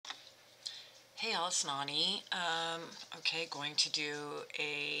Hey, all, it's Nani. Okay, going to do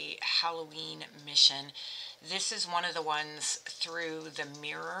a Halloween mission. This is one of the ones through the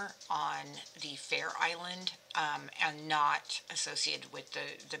mirror on the Fair Island, and not associated with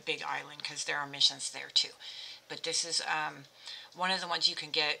the big island because there are missions there too. But this is one of the ones you can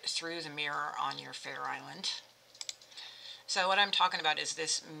get through the mirror on your Fair Island. So what I'm talking about is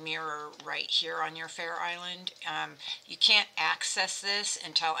this mirror right here on your Fair Island. You can't access this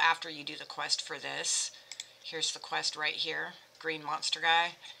until after you do the quest for this. Here's the quest right here, green monster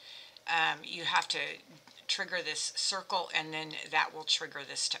guy. You have to trigger this circle and then that will trigger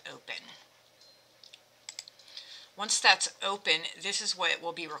this to open. Once that's open, this is what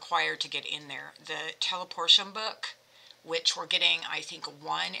will be required to get in there. The teleportation book, which we're getting, I think,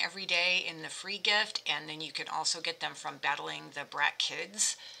 one every day in the free gift, and then you can also get them from battling the Brat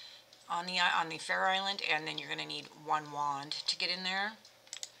Kids on the Fair Island, and then you're going to need one wand to get in there.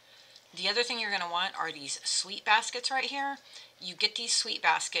 The other thing you're going to want are these sweet baskets right here. You get these sweet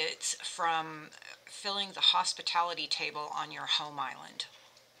baskets from filling the hospitality table on your home island.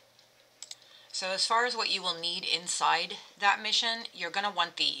 So as far as what you will need inside that mission, you're going to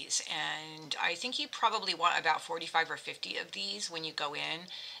want these, and I think you probably want about 45 or 50 of these when you go in.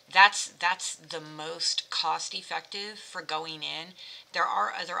 That's the most cost effective for going in. There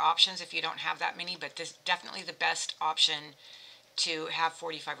are other options if you don't have that many, but this is definitely the best option to have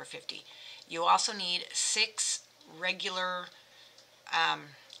 45 or 50. You also need 6 regular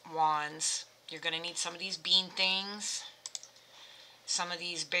wands. You're going to need some of these bean things, some of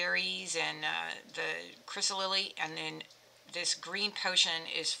these berries, and the chrysolily, and then this green potion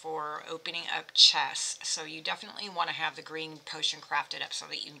is for opening up chests. So you definitely want to have the green potion crafted up so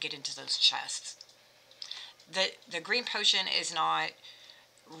that you can get into those chests. The green potion is not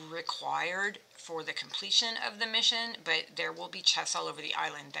required for the completion of the mission, but there will be chests all over the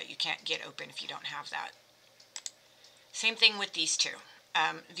island that you can't get open if you don't have that. Same thing with these two.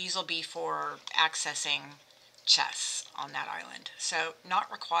 These will be for accessing chests on that island. So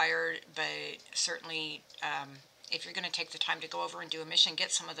not required, but certainly if you're going to take the time to go over and do a mission,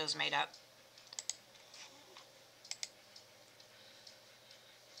 get some of those made up.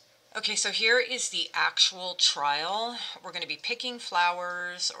 Okay, so here is the actual trial. We're going to be picking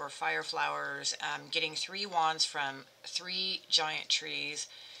flowers or fire flowers, getting 3 wands from 3 giant trees,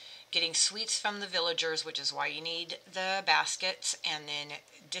 getting sweets from the villagers, which is why you need the baskets, and then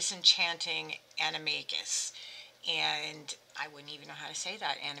disenchanting animagus. And I wouldn't even know how to say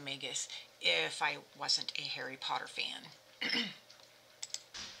that, animagus, if I wasn't a Harry Potter fan.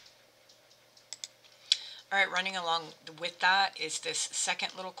 Alright, running along with that is this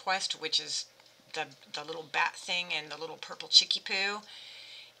second little quest, which is the little bat thing and the little purple chicky poo.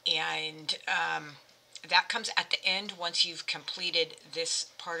 And that comes at the end. Once you've completed this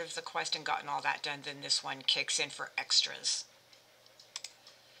part of the quest and gotten all that done, then this one kicks in for extras.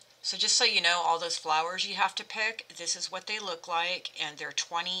 So just so you know, all those flowers you have to pick, this is what they look like, and they're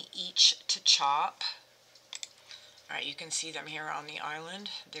 20 each to chop. Alright, you can see them here on the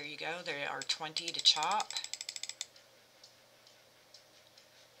island. There you go. There are 20 to chop.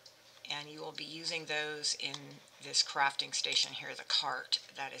 And you will be using those in this crafting station here, the cart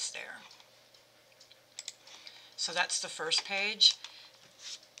that is there. So that's the first page.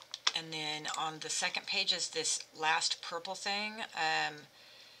 And then on the second page is this last purple thing.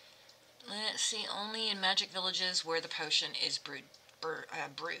 Let's see, only in magic villages where the potion is brewed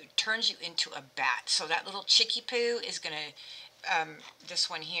turns you into a bat. So that little chicky poo is going to,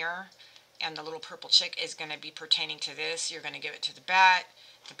 this one here, and the little purple chick is going to be pertaining to this. You're going to give it to the bat.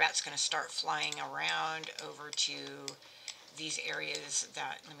 The bat's going to start flying around over to these areas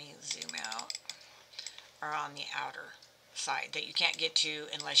that, let me zoom out, are on the outer side that you can't get to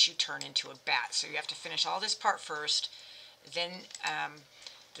unless you turn into a bat. So you have to finish all this part first. Then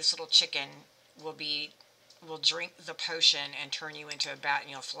this little chicken will drink the potion and turn you into a bat,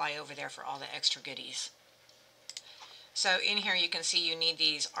 and you'll fly over there for all the extra goodies. So in here you can see you need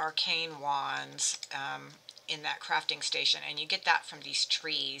these arcane wands in that crafting station, and you get that from these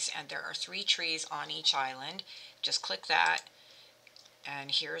trees, and there are 3 trees on each island. Just click that,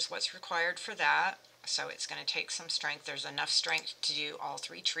 and here's what's required for that. So it's going to take some strength. There's enough strength to do all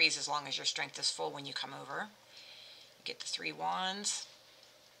 3 trees as long as your strength is full when you come over. You get the 3 wands.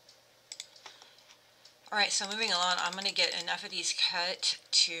 Alright, so moving along, I'm going to get enough of these cut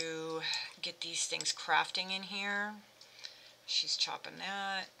to get these things crafting in here. She's chopping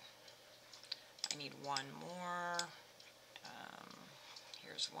that. I need 1 more.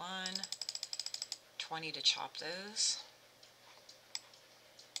 Here's 1. 20 to chop those.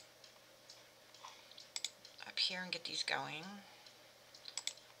 Up here and get these going.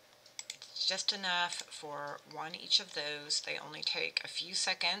 It's just enough for one each of those. They only take a few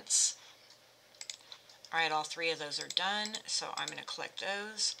seconds. Alright, all three of those are done, so I'm going to collect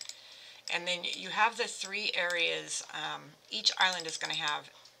those. And then you have the three areas. Each island is going to have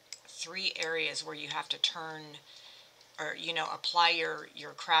three areas where you have to turn, or apply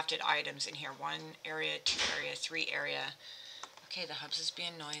your crafted items in here. One area, two area, three area. Okay, the hubs is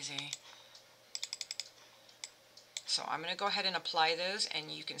being noisy. So I'm going to go ahead and apply those, and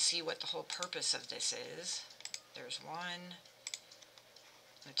you can see what the whole purpose of this is. There's one.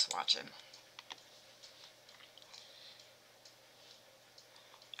 Let's watch him.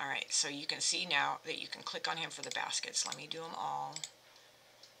 Alright, so you can see now that you can click on him for the baskets. Let me do them all.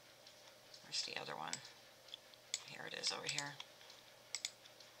 Where's the other one? Here it is over here.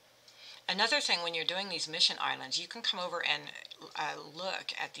 Another thing, when you're doing these mission islands, you can come over and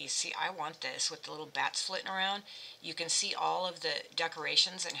look at these. See, I want this with the little bats flitting around. You can see all of the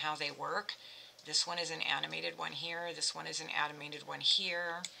decorations and how they work. This one is an animated one here. This one is an animated one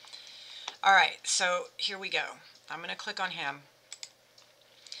here. Alright, so here we go. I'm going to click on him.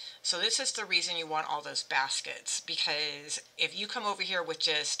 So this is the reason you want all those baskets, because if you come over here with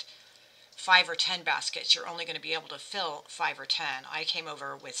just 5 or 10 baskets, you're only going to be able to fill 5 or 10. I came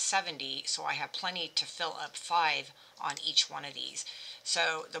over with 70, so I have plenty to fill up 5 on each one of these.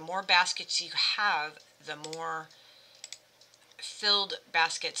 So the more baskets you have, the more filled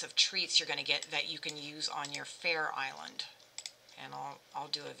baskets of treats you're going to get that you can use on your fair island. And I'll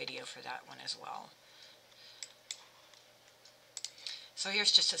do a video for that one as well. So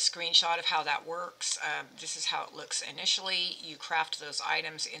here's just a screenshot of how that works. This is how it looks initially. You craft those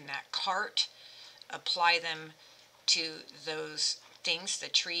items in that cart, apply them to those things, the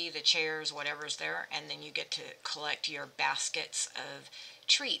tree, the chairs, whatever's there, and then you get to collect your baskets of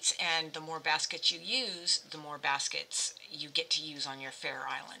treats. And the more baskets you use, the more baskets you get to use on your fair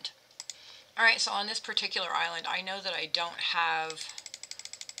island. Alright, so on this particular island, I know that I don't have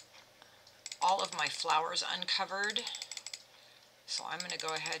all of my flowers uncovered. So I'm going to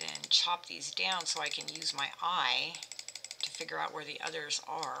go ahead and chop these down so I can use my eye to figure out where the others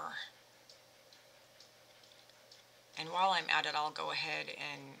are. And while I'm at it, I'll go ahead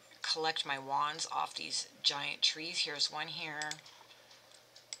and collect my wands off these giant trees. Here's one here.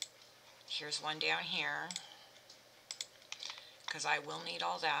 Here's one down here, because I will need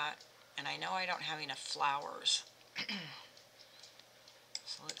all that. And I know I don't have enough flowers.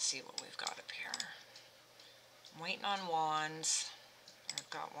 So let's see what we've got up here. I'm waiting on wands. I've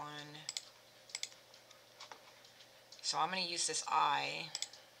got one. So I'm going to use this eye.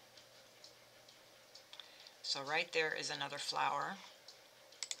 So right there is another flower.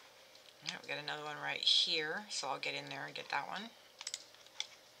 All right, we got another one right here. So I'll get in there and get that one.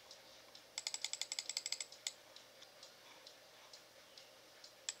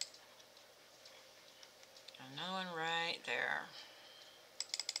 Another one right there.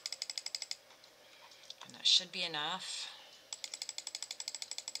 And that should be enough.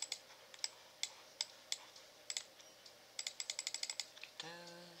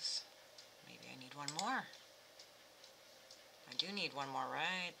 Those. Maybe I need one more. I do need one more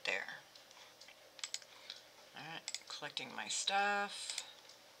right there. Alright, collecting my stuff.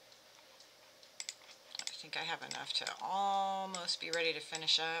 I think I have enough to almost be ready to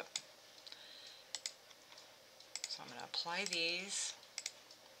finish up. So I'm going to apply these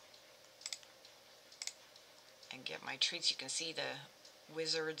and get my treats. You can see the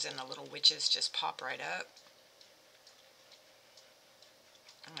wizards and the little witches just pop right up.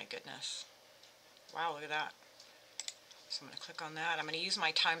 Oh my goodness. Wow, look at that. So I'm going to click on that. I'm going to use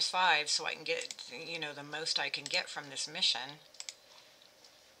my ×5 so I can get, the most I can get from this mission.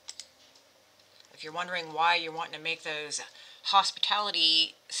 If you're wondering why you're wanting to make those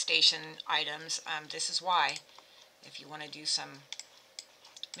hospitality station items, this is why. If you want to do some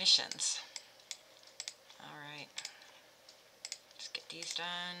missions. Alright. Let's get these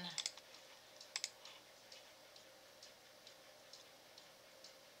done.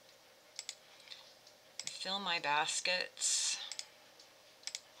 Fill my baskets.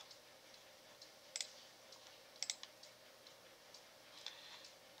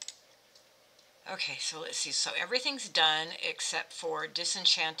 Okay, so let's see. So everything's done except for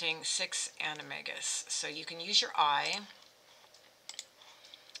disenchanting 6 animagus. So you can use your eye.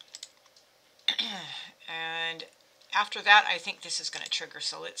 And after that, I think this is going to trigger.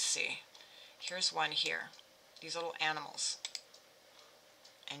 So let's see. Here's one here. These little animals.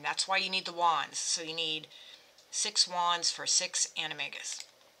 And that's why you need the wands. So you need 6 wands for 6 animagus.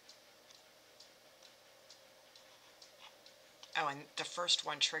 Oh, and the first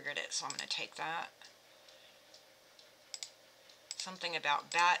one triggered it, so I'm going to take that. Something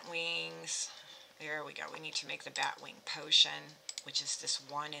about bat wings. There we go. We need to make the bat wing potion, which is this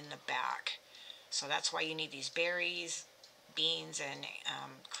one in the back. So that's why you need these berries, beans, and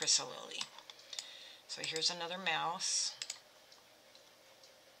chrysolily. So here's another mouse.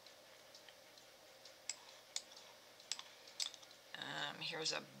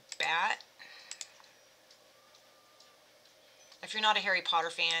 Here's a bat. If you're not a Harry Potter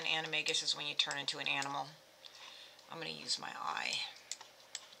fan, Animagus is when you turn into an animal. I'm going to use my eye,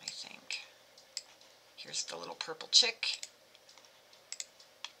 I think. Here's the little purple chick.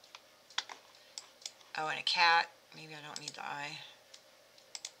 Oh, and a cat. Maybe I don't need the eye.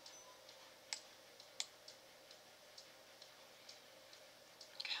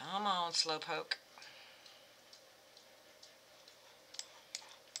 Come on, Slowpoke.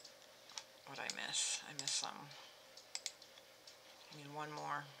 What'd I miss? I missed some. I need one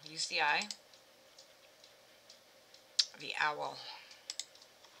more. Use the eye. The owl.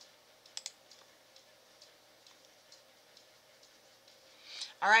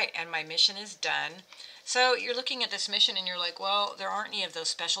 Alright, and my mission is done. So you're looking at this mission and you're like, well, there aren't any of those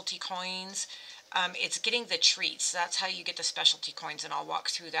specialty coins. It's getting the treats. That's how you get the specialty coins, and I'll walk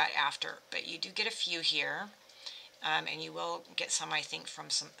through that after. But you do get a few here, and you will get some, I think,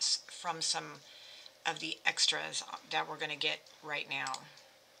 from some of the extras that we're going to get right now.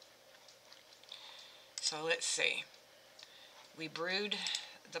 So let's see. We brewed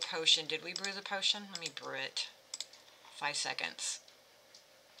the potion. Did we brew the potion? Let me brew it. 5 seconds.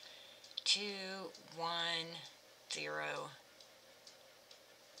 2, 1, 0.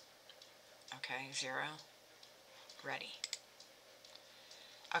 Okay, 0. Ready.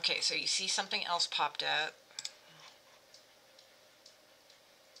 Okay, so you see something else popped up.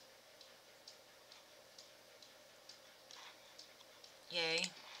 Yay.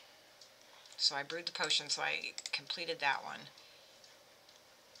 So I brewed the potion, so I completed that one.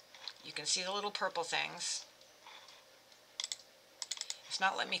 You can see the little purple things. It's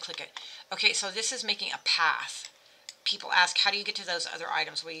not letting me click it. Okay, so this is making a path. People ask, how do you get to those other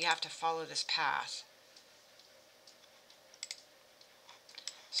items? Well, you have to follow this path.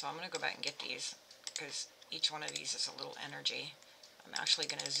 So I'm going to go back and get these, because each one of these is a little energy. I'm actually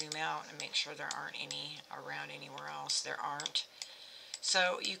going to zoom out and make sure there aren't any around anywhere else. There aren't.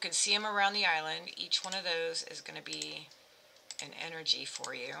 So you can see them around the island. Each one of those is going to be an energy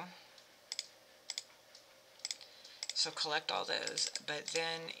for you. So collect all those. But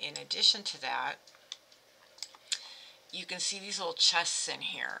then in addition to that, you can see these little chests in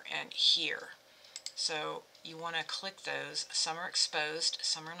here and here. So you want to click those. Some are exposed,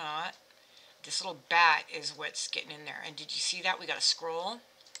 some are not. This little bat is what's getting in there. And did you see that? We got a scroll.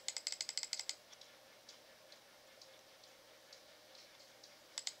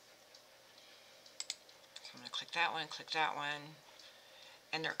 So I'm going to click that one.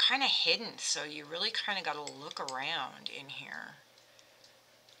 And they're kind of hidden, so you really kind of got to look around in here.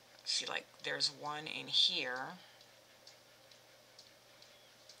 See, like, there's one in here.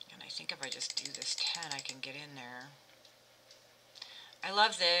 And I think if I just do this 10, I can get in there. I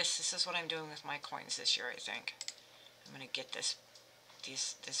love this. This is what I'm doing with my coins this year, I think. I'm going to get this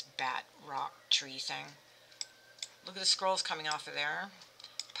bat rock tree thing. Look at the scrolls coming off of there.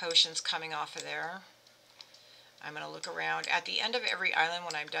 Potions coming off of there. I'm going to look around. At the end of every island,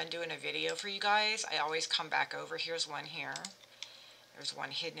 when I'm done doing a video for you guys, I always come back over. Here's one here. There's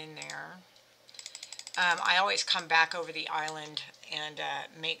one hidden in there. I always come back over the island and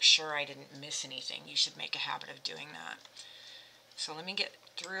make sure I didn't miss anything. You should make a habit of doing that. So let me get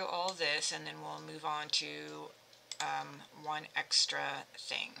through all this, and then we'll move on to one extra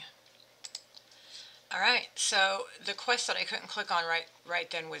thing. Alright, so the quest that I couldn't click on right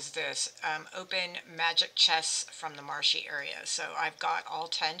then was this. Open magic chests from the marshy area. So I've got all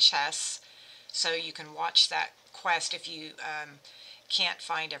 10 chests, so you can watch that quest if you can't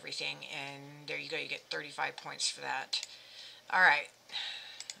find everything, and there you go, you get 35 points for that. Alright,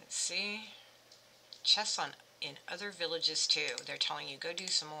 let's see. Chests in other villages too. They're telling you, go do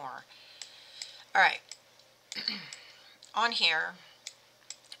some more. Alright, on here,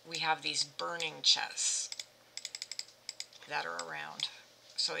 we have these burning chests that are around.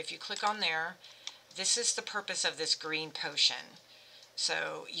 So if you click on there, this is the purpose of this green potion.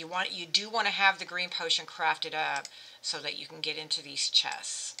 So you do want to have the green potion crafted up so that you can get into these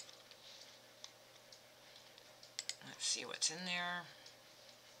chests. Let's see what's in there.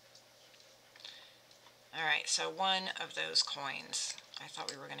 Alright, so one of those coins. I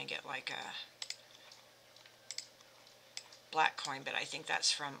thought we were going to get like a black coin, but I think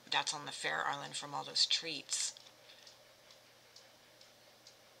that's on the Fair Island from all those treats.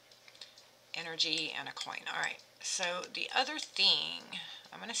 Energy and a coin. Alright, So the other thing,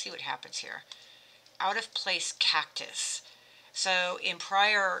 I'm going to see what happens here. Out of place cactus. So in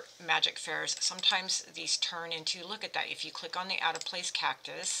prior magic fairs, sometimes these turn into, look at that, if you click on the out of place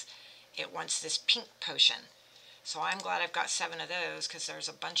cactus, it wants this pink potion. So I'm glad I've got 7 of those because there's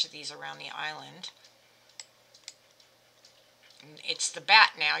a bunch of these around the island. And it's the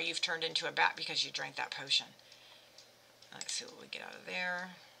bat now. You've turned into a bat because you drank that potion. Let's see what we get out of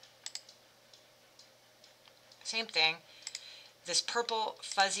there. Same thing. This purple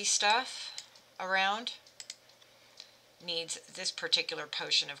fuzzy stuff around needs this particular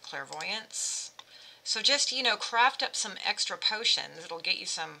potion of clairvoyance. So just, you know, craft up some extra potions. It'll get you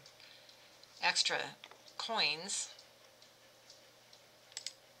some extra coins.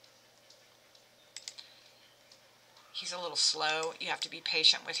 He's a little slow. You have to be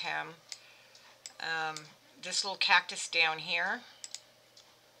patient with him. This little cactus down here.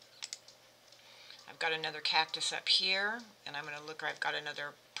 I've got another cactus up here, and I'm going to look. I've got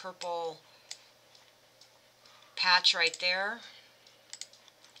another purple patch right there.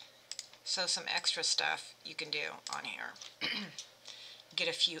 So some extra stuff you can do on here. Get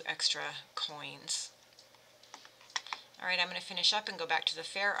a few extra coins. Alright, I'm going to finish up and go back to the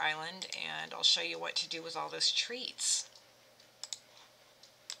fair island, and I'll show you what to do with all those treats.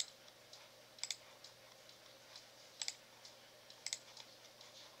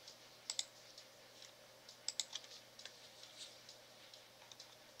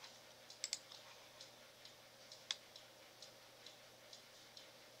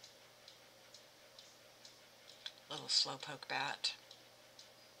 Little slowpoke bat.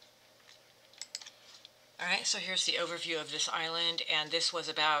 Alright, so here's the overview of this island, and this was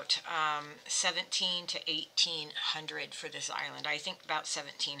about 17 to 1800 for this island. I think about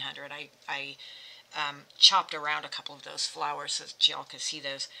 1700. I chopped around a couple of those flowers so that y'all could see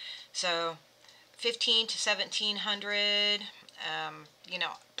those. So 15 to 1700. You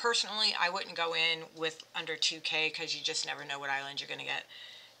know, personally, I wouldn't go in with under 2K because you just never know what island you're going to get.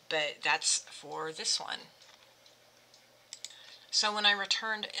 But that's for this one. So when I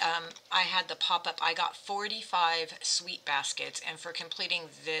returned, I had the pop-up. I got 45 sweet baskets, and for completing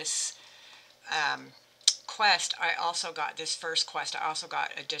this quest, I also got this first quest. I also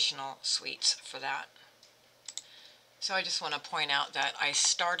got additional sweets for that. So I just want to point out that I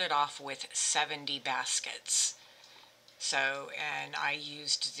started off with 70 baskets. So, and I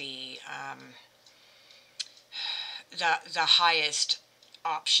used the highest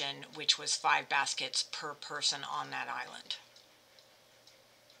option, which was 5 baskets per person on that island.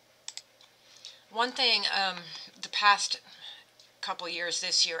 One thing, the past couple years,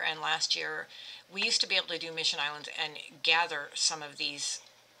 this year and last year, we used to be able to do mission islands and gather some of these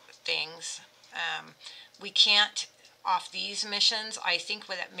things. We can't off these missions. I think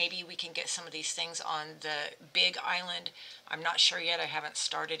that maybe we can get some of these things on the big island. I'm not sure yet. I haven't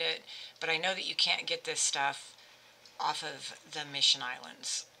started it, but I know that you can't get this stuff off of the mission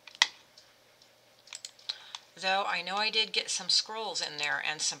islands. Though I know I did get some scrolls in there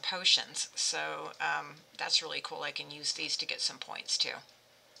and some potions, so that's really cool. I can use these to get some points too.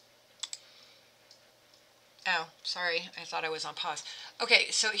 Oh, sorry, I thought I was on pause. Okay,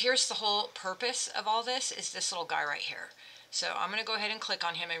 so here's the whole purpose of all this, is this little guy right here. So I'm going to go ahead and click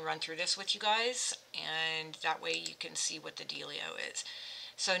on him and run through this with you guys, and that way you can see what the dealio is.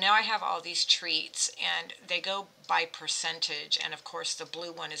 So now I have all these treats, and they go by percentage, and of course the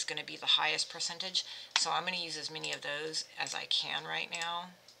blue one is going to be the highest percentage, so I'm going to use as many of those as I can right now.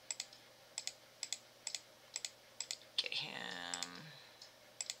 Get him.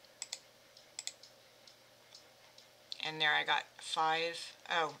 And there I got 5.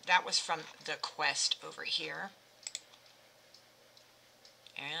 Oh, that was from the quest over here.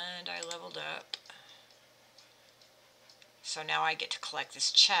 And I leveled up. So now I get to collect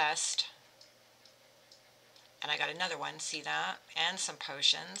this chest. And I got another one, see that? And some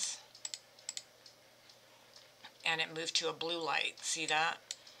potions. And it moved to a blue light, see that?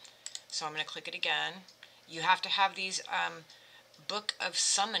 So I'm going to click it again. You have to have these Book of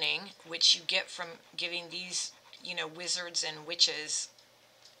Summoning, which you get from giving these, you know, wizards and witches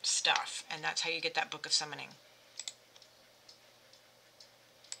stuff. And that's how you get that Book of Summoning.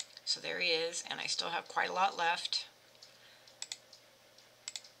 So there he is, and I still have quite a lot left.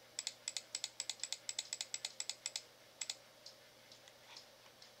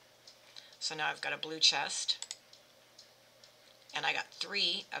 So now I've got a blue chest, and I got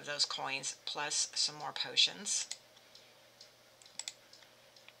 3 of those coins plus some more potions.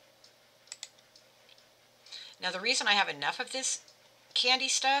 Now the reason I have enough of this candy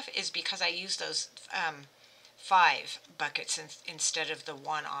stuff is because I use those 5 buckets instead of the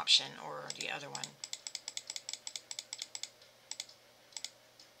 1 option or the other one.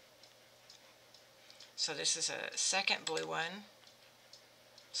 So this is a second blue one.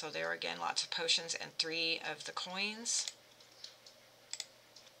 So there again, lots of potions and 3 of the coins.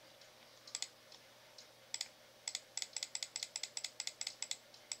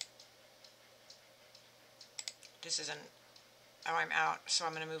 This is an, oh, I'm out, so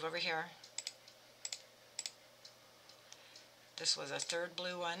I'm going to move over here. This was a third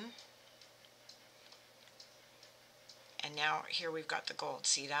blue one. And now here we've got the gold.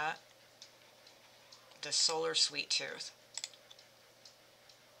 See that? The Solar Sweet Tooth.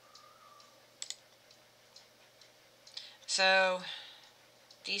 So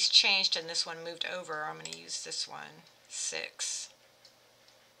these changed and this one moved over. I'm going to use this one. 6.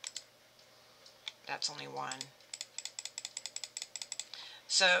 That's only 1.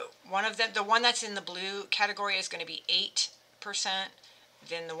 So one of them, the one that's in the blue category is going to be 8%.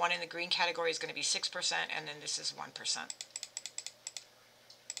 Then the one in the green category is going to be 6%. And then this is 1%.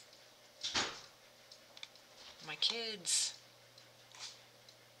 My kids.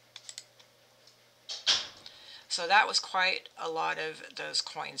 So that was quite a lot of those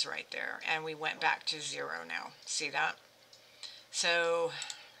coins right there. And we went back to 0 now. See that? So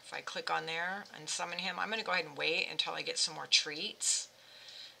if I click on there and summon him, I'm going to go ahead and wait until I get some more treats.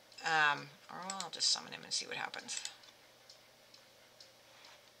 Or I'll just summon him and see what happens.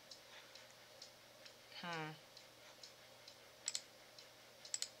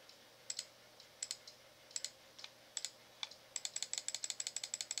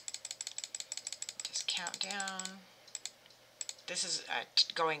 Just count down. This is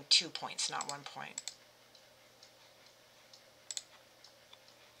going 2 points, not 1 point.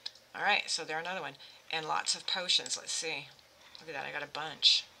 Alright, so there another one. And lots of potions. Let's see. Look at that, I got a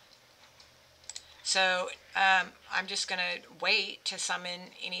bunch. So I'm just going to wait to summon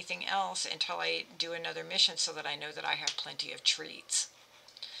anything else until I do another mission so that I know that I have plenty of treats.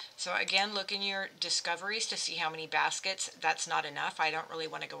 So again, look in your discoveries to see how many baskets. That's not enough. I don't really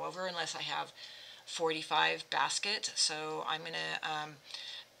want to go over unless I have 45 baskets. So I'm going to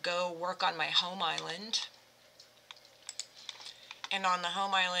go work on my home island. And on the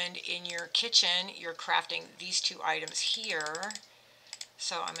home island in your kitchen, you're crafting these 2 items here.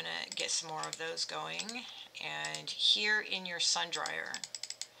 So I'm going to get some more of those going. And here in your sun dryer,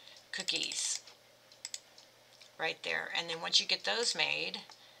 cookies. Right there. And then once you get those made,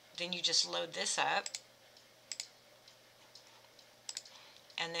 then you just load this up.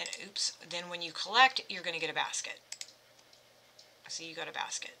 And then, oops, then when you collect, you're going to get a basket. So you got a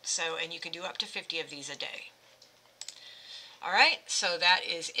basket. So, and you can do up to 50 of these a day. Alright, so that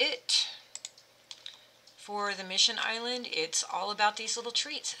is it for the mission island. It's all about these little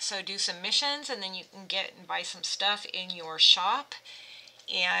treats. So do some missions and then you can get and buy some stuff in your shop.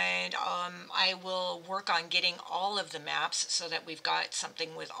 And I will work on getting all of the maps so that we've got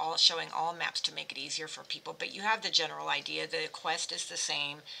something with all showing all maps to make it easier for people. But you have the general idea. The quest is the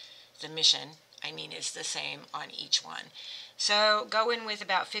same. The mission, I mean, is the same on each one. So go in with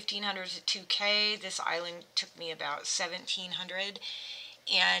about 1,500 to 2K. This island took me about 1,700.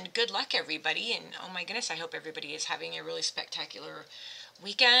 And good luck, everybody. And oh my goodness, I hope everybody is having a really spectacular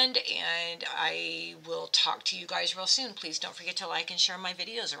weekend. And I will talk to you guys real soon. Please don't forget to like and share my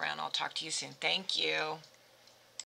videos around. I'll talk to you soon. Thank you.